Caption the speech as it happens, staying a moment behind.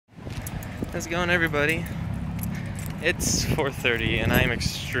How's it going, everybody? It's 4:30 and I am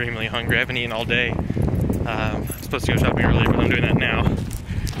extremely hungry. I haven't eaten all day. I'm supposed to go shopping earlier, but I'm doing that now.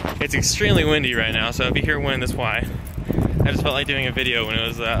 It's extremely windy right now, so if you hear wind, that's why. I just felt like doing a video when it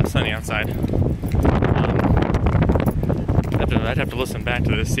was sunny outside. I'd have to listen back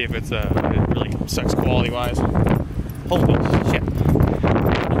to this, see if it's it really sucks quality-wise. Holy shit.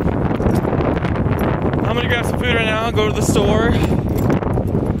 I'm gonna grab some food right now, go to the store,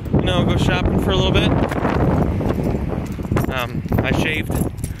 go shopping for a little bit. I shaved,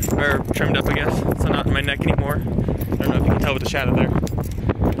 or trimmed up, I guess. It's not in my neck anymore. I don't know if you can tell with the shadow there.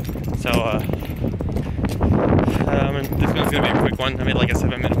 So, this one's gonna be a quick one. I made like a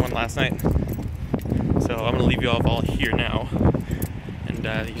 7-minute one last night. So I'm gonna leave you all here now. And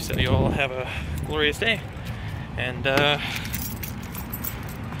you said you all have a glorious day. And I'm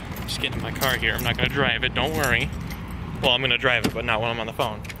just getting in my car here. I'm not gonna drive it, don't worry. Well, I'm gonna drive it, but not when I'm on the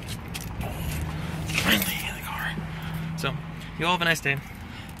phone. Finally in the car. So, you all have a nice day.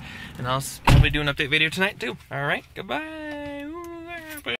 And I'll probably do an update video tonight too. Alright, goodbye.